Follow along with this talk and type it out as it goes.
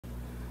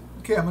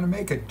Okay, I'm going to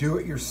make a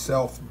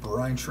do-it-yourself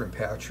brine shrimp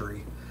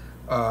hatchery.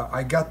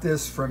 I got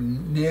this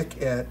from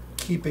Nick at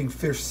Keeping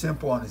Fish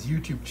Simple on his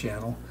YouTube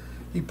channel.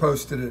 He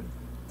posted it.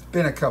 It's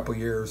been a couple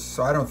years,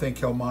 so I don't think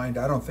he'll mind.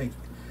 I think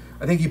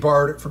he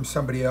borrowed it from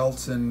somebody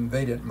else and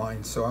they didn't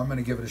mind, so I'm going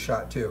to give it a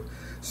shot too.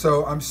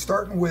 So I'm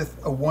starting with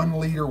a 1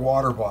 liter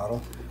water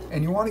bottle,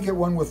 and you want to get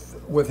one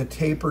with a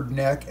tapered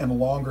neck and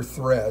longer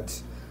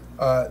threads.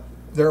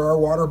 There are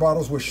water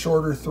bottles with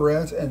shorter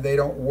threads and they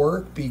don't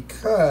work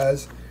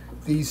because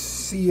these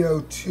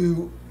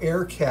CO2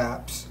 air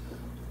caps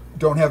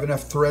don't have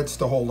enough threads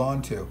to hold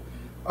on to.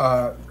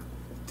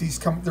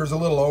 There's a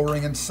little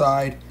O-ring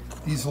inside.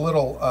 These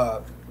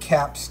little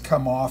caps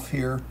come off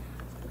here,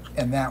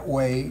 and that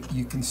way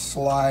you can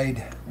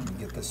slide, let me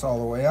get this all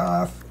the way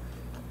off,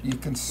 you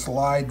can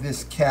slide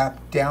this cap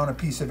down a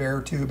piece of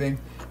air tubing.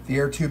 The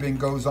air tubing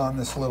goes on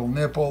this little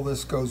nipple.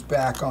 This goes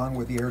back on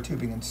with the air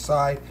tubing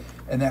inside,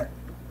 and that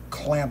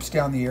clamps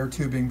down the air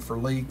tubing for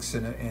leaks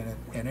and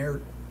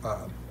air,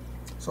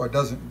 so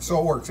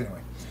it works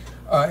anyway.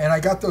 And I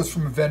got those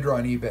from a vendor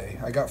on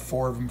eBay. I got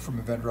 4 of them from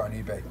a vendor on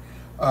eBay.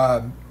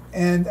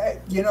 And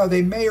you know,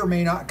 they may or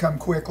may not come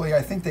quickly.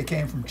 I think they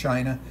came from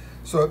China,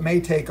 so it may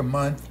take a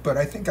month, but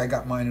I think I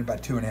got mine in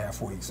about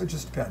 2.5 weeks. It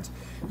just depends.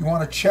 You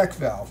want a check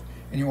valve,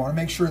 and you want to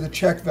make sure the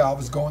check valve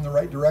is going the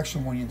right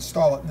direction when you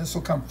install it. And this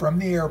will come from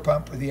the air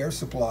pump or the air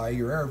supply,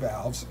 your air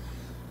valves,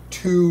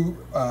 to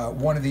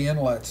one of the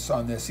inlets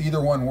on this. Either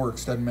one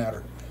works, doesn't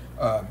matter.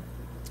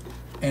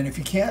 And if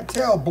you can't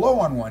tell, blow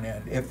on one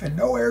end. If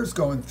no air's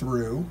going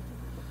through,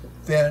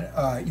 then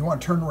you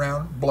want to turn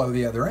around, blow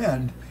the other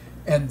end,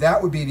 and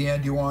that would be the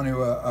end you want to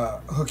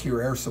hook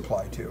your air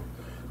supply to.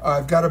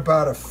 I've got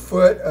about 1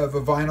 foot of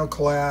a vinyl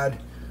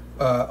clad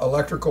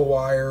electrical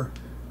wire.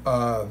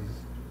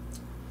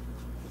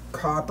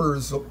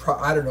 Copper's,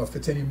 I don't know if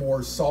it's any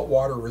more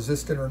saltwater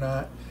resistant or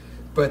not,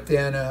 but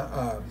then,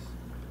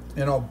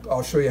 and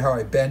I'll show you how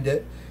I bend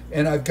it.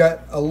 And I've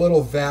got a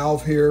little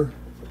valve here,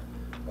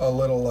 a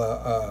little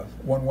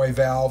one-way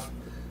valve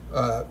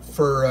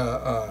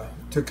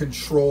to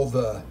control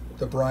the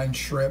brine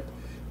shrimp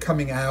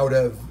coming out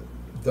of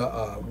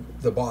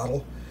the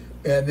bottle.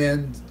 And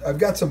then I've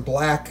got some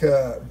black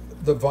the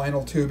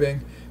vinyl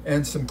tubing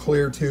and some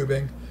clear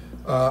tubing.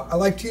 I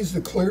like to use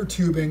the clear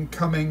tubing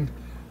coming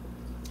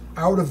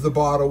out of the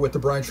bottle with the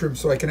brine shrimp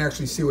so I can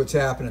actually see what's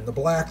happening. The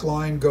black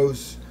line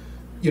goes,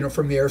 you know,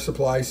 from the air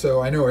supply,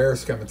 so I know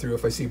air's coming through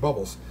if I see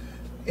bubbles.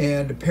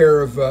 And a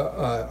pair of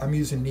I'm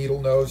using needle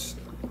nose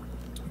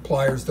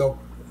pliers. They'll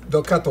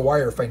cut the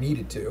wire if I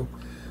needed to,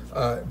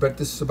 but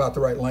this is about the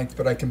right length,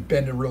 but I can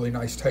bend a really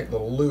nice tight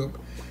little loop.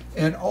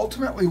 And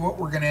ultimately what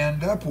we're going to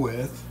end up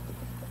with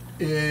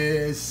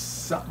is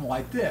something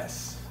like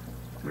this.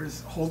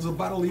 Holds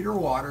about 1 liter of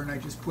water, and I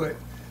just put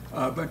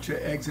a bunch of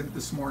eggs in it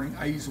this morning.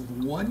 I use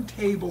 1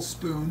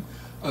 tablespoon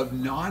of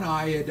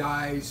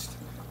non-iodized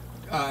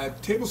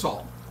table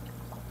salt.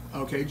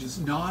 Okay,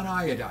 just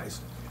non-iodized.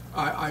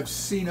 I've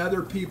seen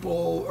other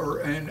people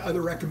and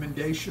other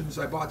recommendations.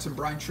 I bought some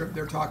brine shrimp.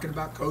 They're talking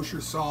about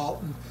kosher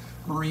salt and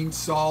marine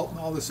salt and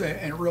all this,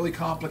 and really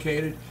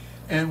complicated.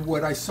 And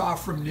what I saw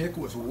from Nick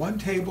was 1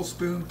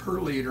 tablespoon per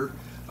liter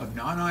of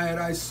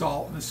non-iodized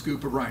salt and a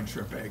scoop of brine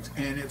shrimp eggs.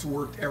 And it's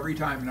worked every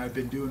time, and I've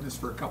been doing this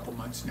for a couple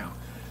months now.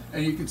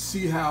 And you can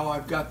see how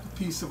I've got the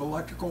piece of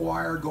electrical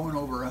wire going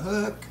over a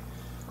hook.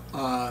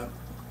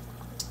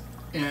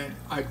 And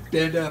I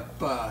bend up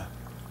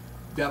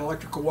that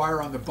electrical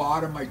wire on the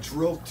bottom. I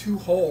drilled 2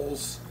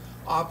 holes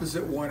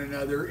opposite one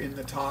another in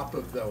the top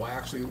of the, well,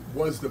 actually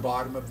was the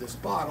bottom of this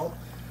bottle,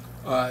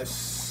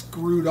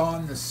 screwed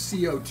on the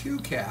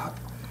CO2 cap,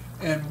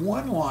 and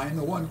one line,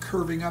 the one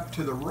curving up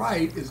to the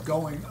right, is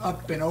going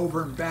up and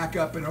over and back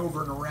up and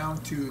over and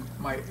around to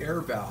my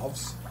air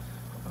valves,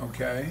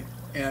 okay?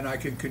 And I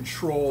can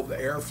control the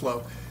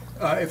airflow.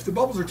 If the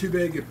bubbles are too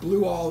big, it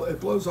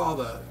blows all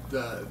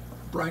the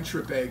brine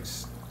shrimp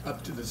eggs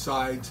up to the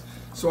sides.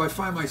 So I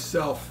find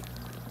myself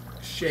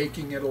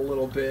shaking it a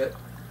little bit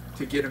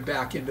to get them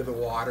back into the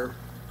water,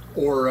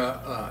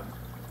 or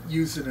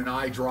using an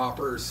eyedropper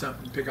or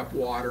something, pick up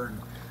water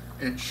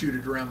and shoot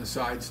it around the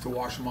sides to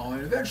wash them all in.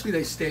 Eventually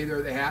they stay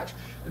there, they hatch,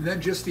 and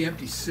then just the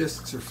empty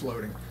cysts are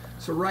floating.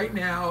 So right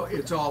now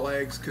it's all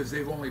eggs because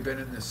they've only been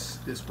in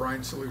this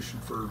brine solution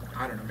for,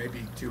 I don't know,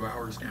 maybe 2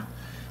 hours now.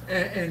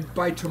 And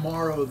by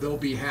tomorrow they'll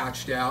be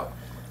hatched out.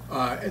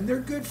 And they're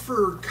good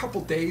for a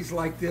couple days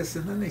like this,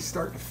 and then they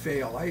start to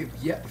fail. I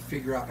have yet to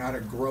figure out how to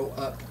grow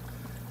up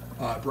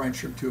brine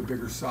shrimp to a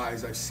bigger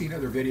size. I've seen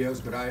other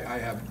videos, but I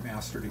haven't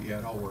mastered it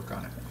yet. I'll work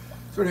on it.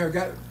 So anyway, I've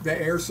got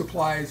the air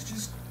supply is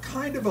just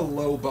kind of a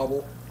low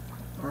bubble,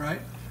 all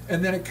right?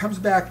 And then it comes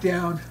back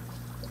down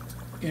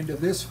into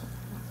this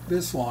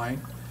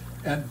line,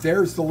 and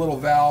there's the little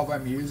valve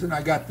I'm using.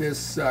 I got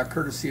this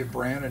courtesy of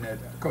Brine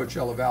at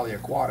Coachella Valley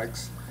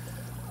Aquatics.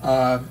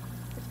 And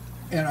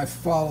I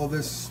follow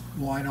this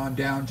line on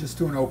down just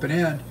to an open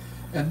end,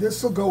 and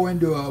this will go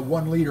into a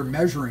 1 liter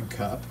measuring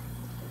cup.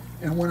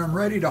 And when I'm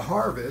ready to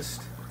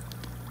harvest,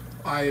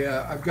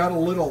 I've got a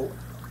little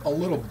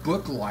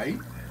book light,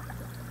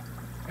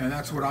 And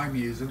that's what I'm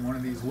using, one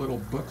of these little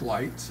book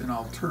lights, and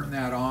I'll turn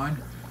that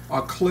on.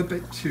 I'll clip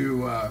it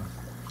to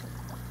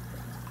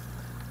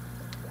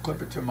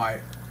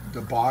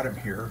the bottom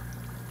here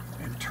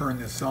and turn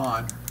this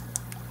on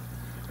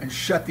and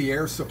shut the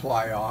air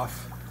supply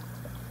off,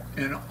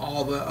 and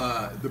all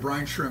the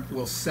brine shrimp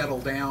will settle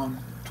down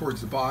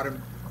towards the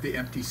bottom. The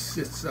empty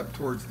sits up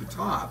towards the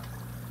top,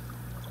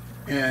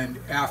 and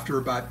after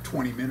about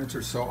 20 minutes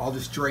or so, I'll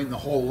just drain the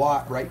whole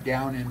lot right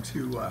down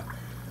into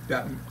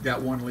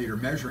that 1 liter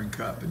measuring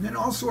cup. And then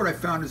also what I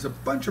found is a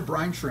bunch of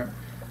brine shrimp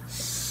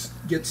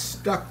get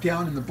stuck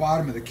down in the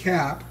bottom of the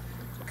cap,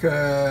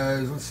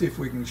 because let's see if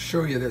we can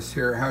show you this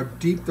here, how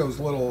deep those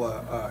little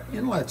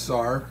inlets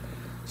are.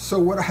 So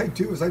what I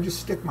do is I just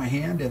stick my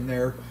hand in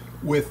there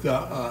with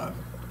a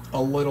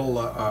little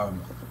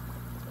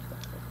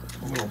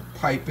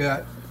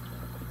pipette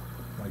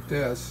like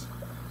this,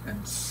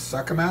 and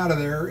suck them out of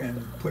there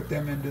and put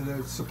them into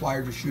the supply,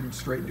 or just shoot them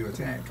straight into a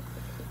tank.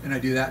 And I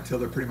do that till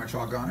they're pretty much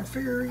all gone. I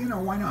figure, you know,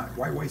 why not?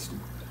 Why waste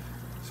them?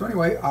 So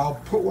anyway, I'll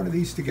put one of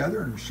these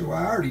together and show.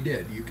 I already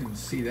did. You can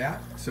see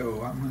that.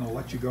 So I'm going to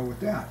let you go with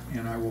that.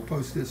 And I will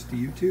post this to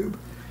YouTube.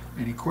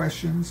 Any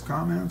questions,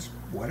 comments,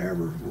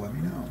 whatever, let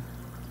me know.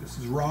 This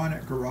is Ron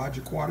at Garage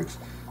Aquatics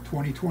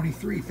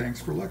 2023. Thanks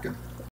for looking.